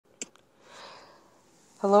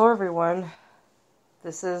Hello everyone,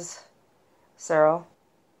 this is Sarah.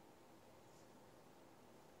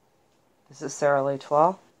 This is Sarah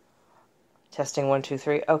Latoile. Testing 1, 2,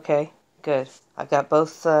 3. Okay, good. I've got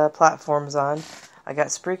both platforms on. I got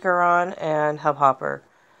Spreaker on and Hubhopper.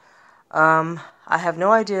 I have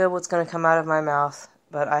no idea what's going to come out of my mouth,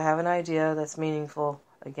 but I have an idea that's meaningful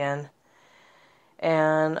again.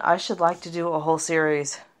 And I should like to do a whole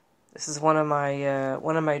series. This is one of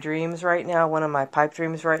my dreams right now. One of my pipe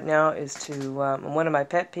dreams right now is to, and one of my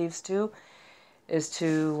pet peeves too, is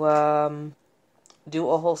to do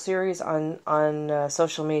a whole series on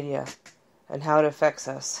social media and how it affects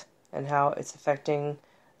us and how it's affecting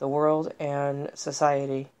the world and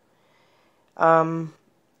society. My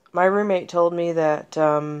roommate told me that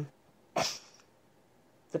the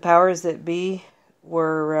powers that be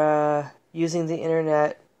were using the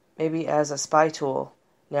internet maybe as a spy tool.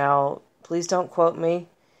 Now, please don't quote me.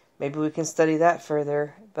 Maybe we can study that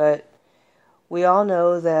further. But we all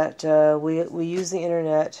know that we use the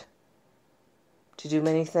internet to do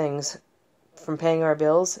many things, from paying our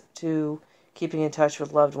bills to keeping in touch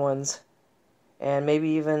with loved ones, and maybe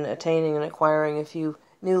even attaining and acquiring a few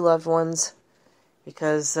new loved ones.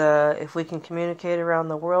 Because if we can communicate around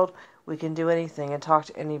the world, we can do anything and talk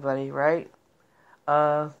to anybody, right?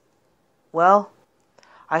 Well,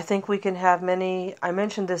 I think we can have many, I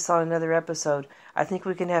mentioned this on another episode, I think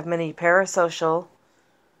we can have many parasocial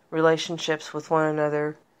relationships with one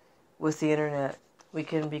another with the internet. We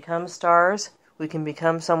can become stars, we can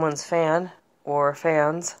become someone's fan or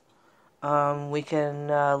fans. We can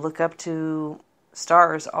look up to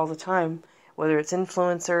stars all the time, whether it's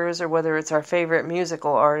influencers or whether it's our favorite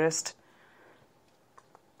musical artist.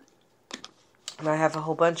 And I have a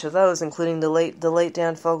whole bunch of those, including the late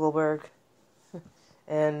Dan Fogelberg.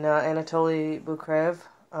 And Anatoly Bukrev,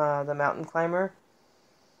 the mountain climber,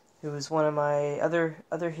 who is one of my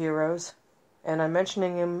other heroes. And I'm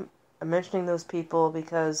mentioning those people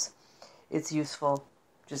because it's useful.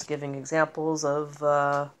 Just giving examples of,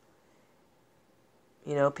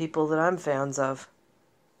 people that I'm fans of.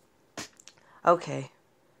 Okay.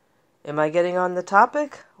 Am I getting on the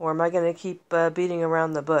topic, or am I going to keep beating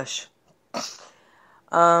around the bush?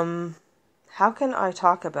 How can I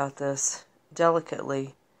talk about this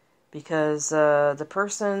delicately? Because the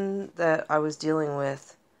person that I was dealing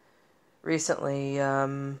with recently,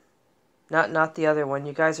 not the other one.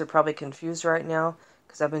 You guys are probably confused right now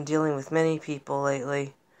because I've been dealing with many people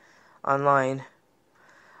lately online.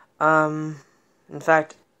 In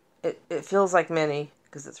fact, it feels like many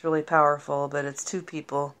because it's really powerful, but it's two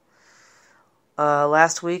people.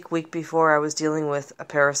 Last week before, I was dealing with a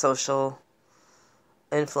parasocial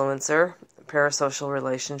influencer, parasocial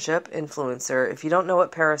relationship influencer. If you don't know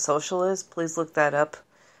what parasocial is, please look that up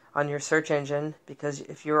on your search engine, because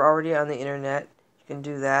if you're already on the internet, you can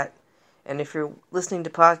do that. And if you're listening to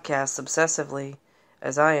podcasts obsessively,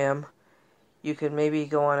 as I am, you can maybe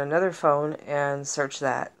go on another phone and search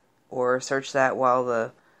that, or search that while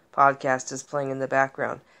the podcast is playing in the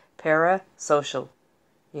background. Parasocial.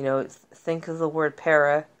 Think of the word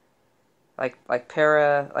para, like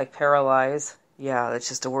paralyze. Yeah, that's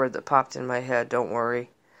just a word that popped in my head, don't worry.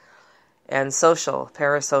 And social,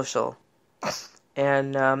 parasocial.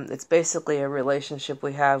 And it's basically a relationship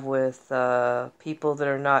we have with people that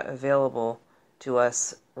are not available to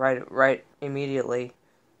us right immediately.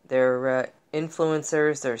 They're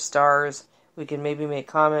influencers, they're stars. We can maybe make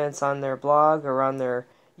comments on their blog or on their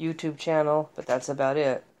YouTube channel, but that's about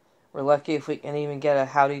it. We're lucky if we can even get a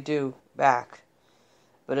howdy do back.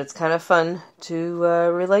 But it's kind of fun to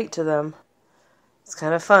relate to them. It's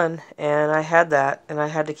kind of fun, and I had that, and I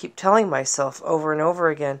had to keep telling myself over and over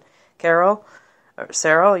again,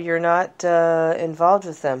 Sarah, you're not involved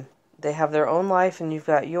with them. They have their own life, and you've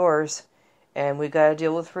got yours, and we've got to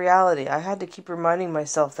deal with reality. I had to keep reminding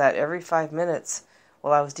myself that every 5 minutes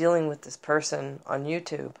while I was dealing with this person on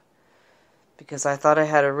YouTube, because I thought I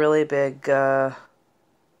had a really big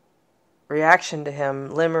reaction to him,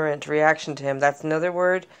 limerent reaction to him. That's another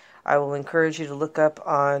word I will encourage you to look up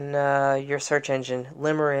on your search engine,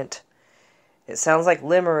 limerent. It sounds like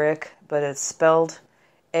limerick, but it's spelled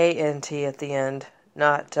A-N-T at the end,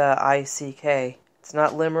 not I-C-K. It's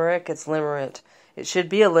not limerick, it's limerent. It should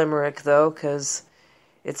be a limerick, though, because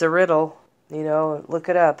it's a riddle. Look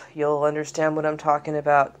it up. You'll understand what I'm talking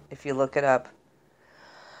about if you look it up.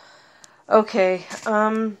 Okay,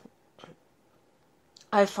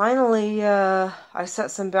 I finally, I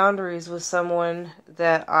set some boundaries with someone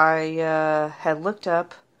that I had looked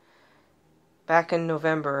up back in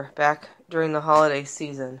November, back during the holiday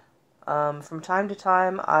season. From time to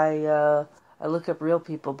time, I look up real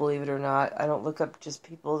people, believe it or not. I don't look up just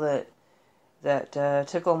people that that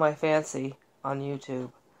tickle my fancy on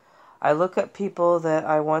YouTube. I look up people that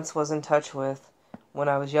I once was in touch with when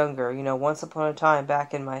I was younger. Once upon a time,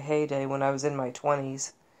 back in my heyday when I was in my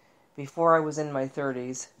 20s, before I was in my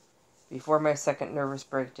 30s, before my second nervous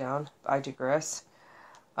breakdown. I digress.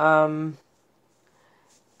 I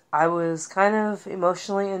was kind of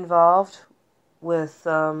emotionally involved with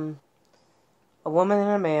a woman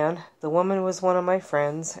and a man. The woman was one of my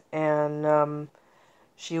friends, and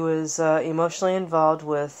she was emotionally involved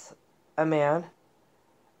with a man,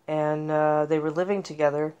 and they were living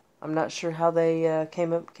together. I'm not sure how they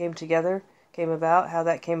came about, how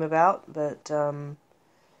that came about, but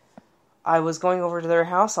I was going over to their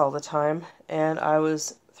house all the time, and I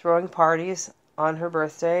was throwing parties on her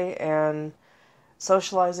birthday and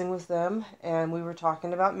socializing with them, and we were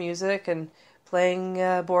talking about music and playing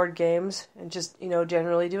board games and just,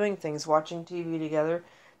 generally doing things, watching TV together,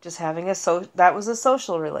 just having that was a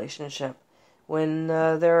social relationship when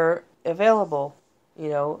they're available,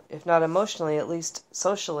 if not emotionally, at least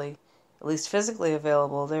socially, at least physically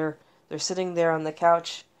available. They're sitting there on the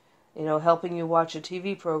couch, helping you watch a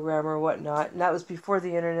TV program or whatnot. And that was before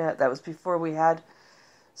the internet. That was before we had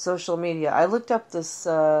social media. I looked up this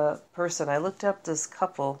person. I looked up this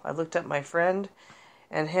couple. I looked up my friend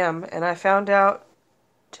and him, and I found out,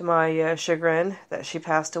 to my chagrin, that she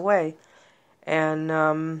passed away.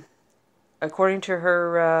 And according to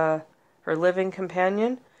her living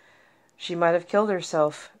companion, she might have killed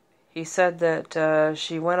herself. He said that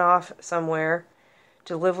she went off somewhere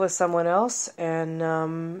to live with someone else,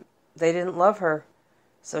 and they didn't love her,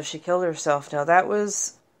 so she killed herself. Now that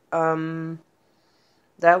was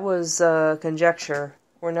conjecture.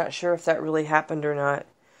 We're not sure if that really happened or not.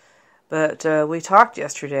 But we talked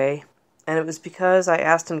yesterday, and it was because I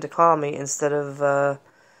asked him to call me instead of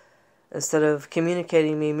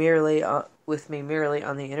communicating with me merely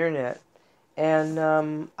on the internet. And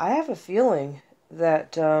I have a feeling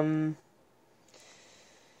that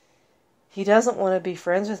he doesn't want to be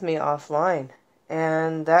friends with me offline.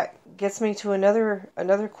 And that gets me to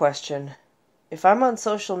another question. If I'm on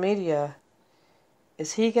social media,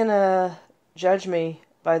 is he going to judge me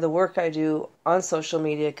by the work I do on social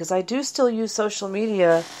media? Because I do still use social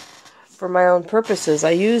media for my own purposes.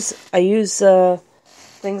 I use things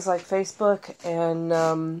like Facebook and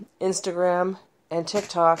Instagram and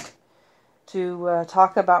TikTok to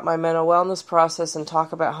talk about my mental wellness process and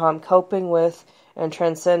talk about how I'm coping with and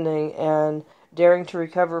transcending and daring to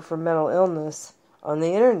recover from mental illness on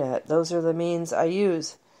the internet. Those are the means I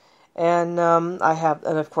use. And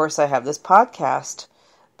of course I have this podcast,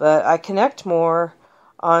 but I connect more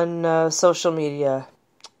on social media.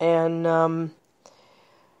 And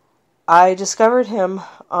I discovered him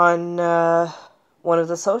on one of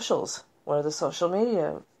the social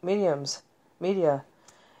media.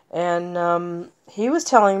 And he was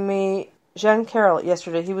telling me, Jean Carroll,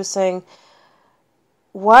 yesterday, he was saying,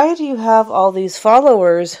 why do you have all these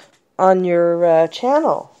followers on your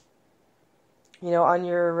channel? On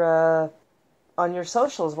your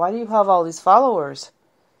socials. Why do you have all these followers?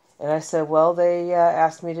 And I said, well, they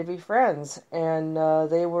asked me to be friends, and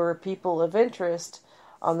they were people of interest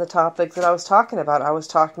on the topic that I was talking about. I was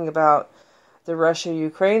talking about the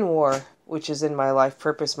Russia-Ukraine war, which is in my life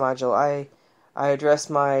purpose module. I addressed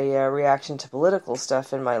my reaction to political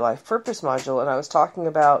stuff in my life purpose module, and I was talking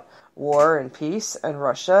about war and peace and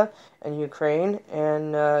Russia and Ukraine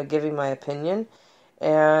and giving my opinion.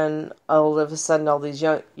 And all of a sudden, all these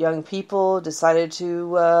young people decided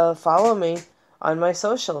to follow me on my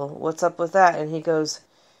social. What's up with that? And he goes,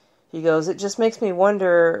 it just makes me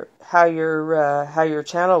wonder how your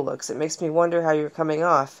channel looks. It makes me wonder how you're coming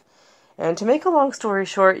off. And to make a long story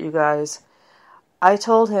short, you guys, I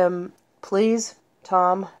told him, please,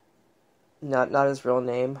 Tom, not his real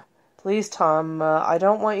name, please, Tom, I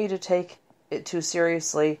don't want you to take it too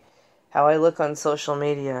seriously how I look on social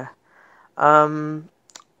media.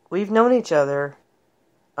 We've known each other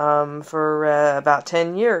for about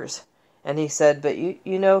 10 years. And he said, but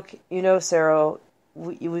you know, Sarah,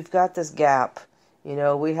 we've got this gap.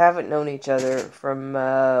 We haven't known each other from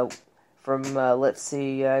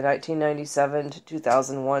 1997 to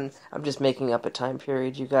 2001. I'm just making up a time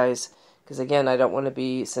period, you guys, because again, I don't want to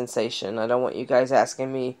be sensation. I don't want you guys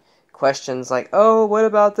asking me questions like, oh, what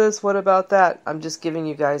about this? What about that? I'm just giving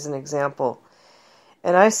you guys an example.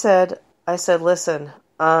 And I said, listen,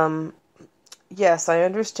 yes, I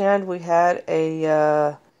understand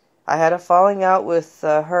I had a falling out with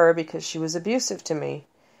her because she was abusive to me.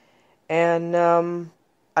 And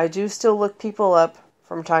I do still look people up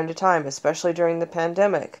from time to time, especially during the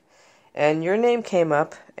pandemic. And your name came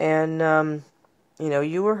up, and,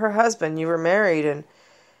 you were her husband, you were married, and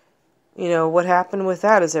what happened with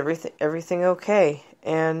that? Is everything okay?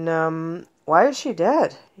 And why is she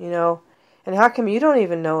dead? And how come you don't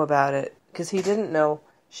even know about it? Because he didn't know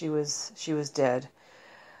she was dead.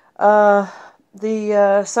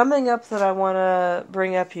 The summing up that I want to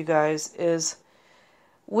bring up, you guys, is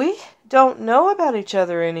we don't know about each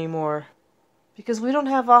other anymore because we don't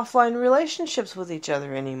have offline relationships with each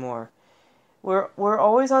other anymore. We're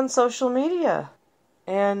always on social media,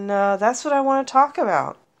 and that's what I want to talk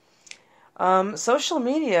about. Social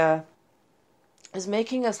media is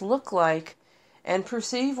making us look like and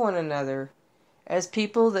perceive one another as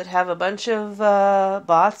people that have a bunch of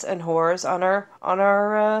bots and whores on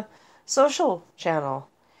our social channel.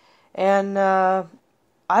 And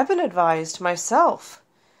I've been advised myself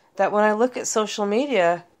that when I look at social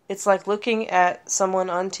media, it's like looking at someone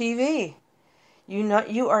on TV.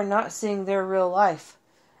 You are not seeing their real life.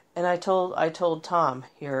 And I told Tom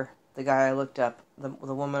here, the guy I looked up, the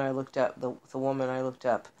woman I looked up, the woman I looked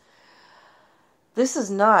up. This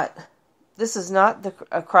is not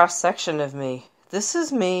a cross section of me. This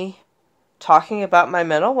is me talking about my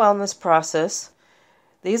mental wellness process.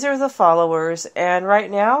 These are the followers, and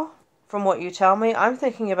right now, from what you tell me, I'm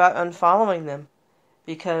thinking about unfollowing them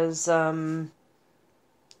because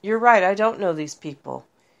you're right. I don't know these people,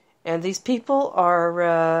 and these people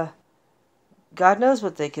are God knows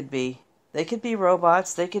what they could be. They could be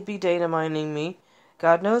robots. They could be data mining me.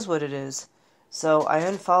 God knows what it is. So I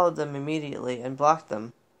unfollowed them immediately and blocked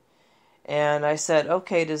them. And I said,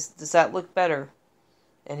 okay, does that look better?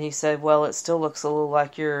 And he said, well, it still looks a little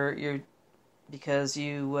like you're because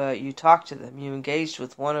you talked to them. You engaged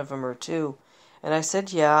with one of them or two. And I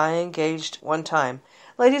said, yeah, I engaged one time.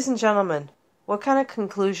 Ladies and gentlemen, what kind of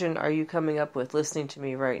conclusion are you coming up with listening to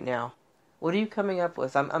me right now? What are you coming up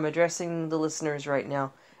with? I'm addressing the listeners right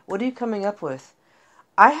now. What are you coming up with?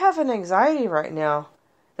 I have an anxiety right now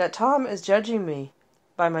that Tom is judging me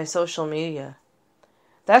by my social media.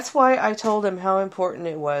 That's why I told him how important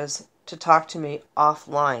it was to talk to me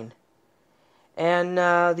offline. And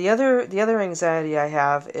the other anxiety I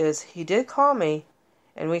have is he did call me,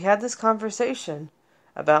 and we had this conversation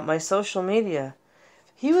about my social media.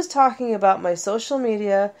 He was talking about my social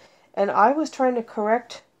media, and I was trying to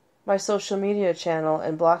correct my social media channel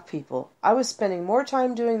and block people. I was spending more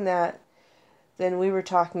time doing that than we were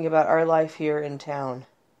talking about our life here in town,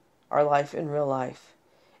 our life in real life.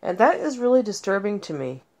 And that is really disturbing to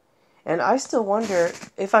me. And I still wonder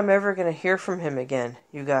if I'm ever going to hear from him again,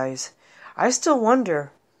 you guys. I still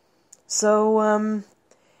wonder. So,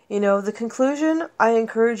 the conclusion I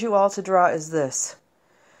encourage you all to draw is this.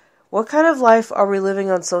 What kind of life are we living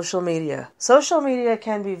on social media? Social media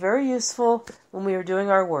can be very useful when we are doing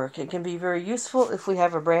our work. It can be very useful if we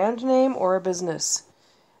have a brand name or a business.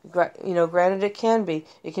 Granted it can be.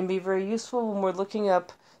 It can be very useful when we're looking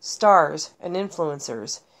up stars and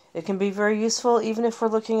influencers. It can be very useful even if we're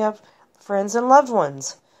looking up friends and loved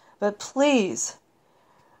ones. But please,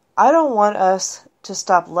 I don't want us to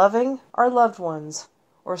stop loving our loved ones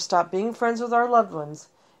or stop being friends with our loved ones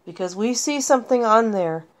because we see something on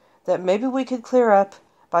there that maybe we could clear up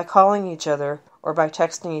by calling each other or by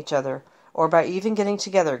texting each other or by even getting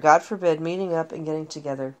together. God forbid, meeting up and getting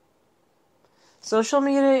together. Social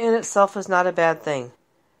media in itself is not a bad thing,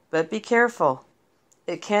 but be careful.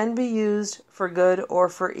 It can be used for good or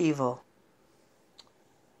for evil.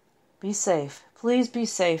 Be safe. Please be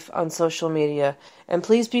safe on social media, and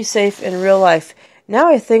please be safe in real life. Now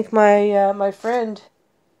I think my friend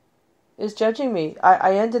is judging me.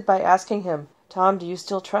 I ended by asking him, Tom, do you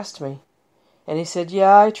still trust me? And he said,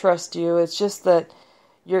 yeah, I trust you. It's just that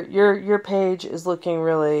your page is looking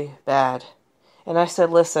really bad. And I said,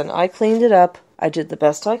 listen, I cleaned it up. I did the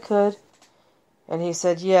best I could. And he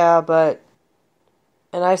said, yeah, but...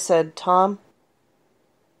 And I said, Tom,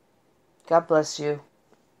 God bless you.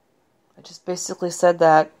 I just basically said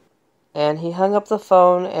that. And he hung up the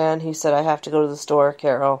phone and he said, I have to go to the store,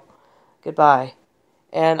 Carol. Goodbye.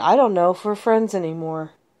 And I don't know if we're friends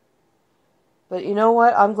anymore. But you know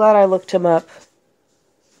what? I'm glad I looked him up.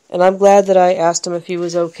 And I'm glad that I asked him if he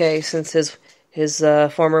was okay since his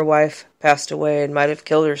former wife passed away and might have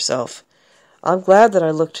killed herself. I'm glad that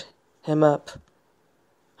I looked him up.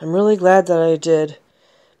 I'm really glad that I did.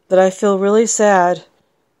 But I feel really sad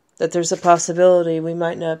that there's a possibility we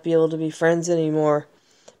might not be able to be friends anymore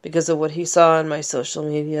because of what he saw on my social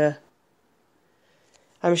media.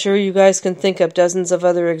 I'm sure you guys can think of dozens of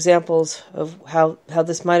other examples of how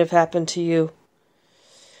this might have happened to you.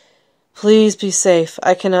 Please be safe.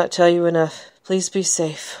 I cannot tell you enough. Please be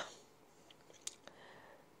safe.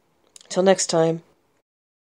 Till next time.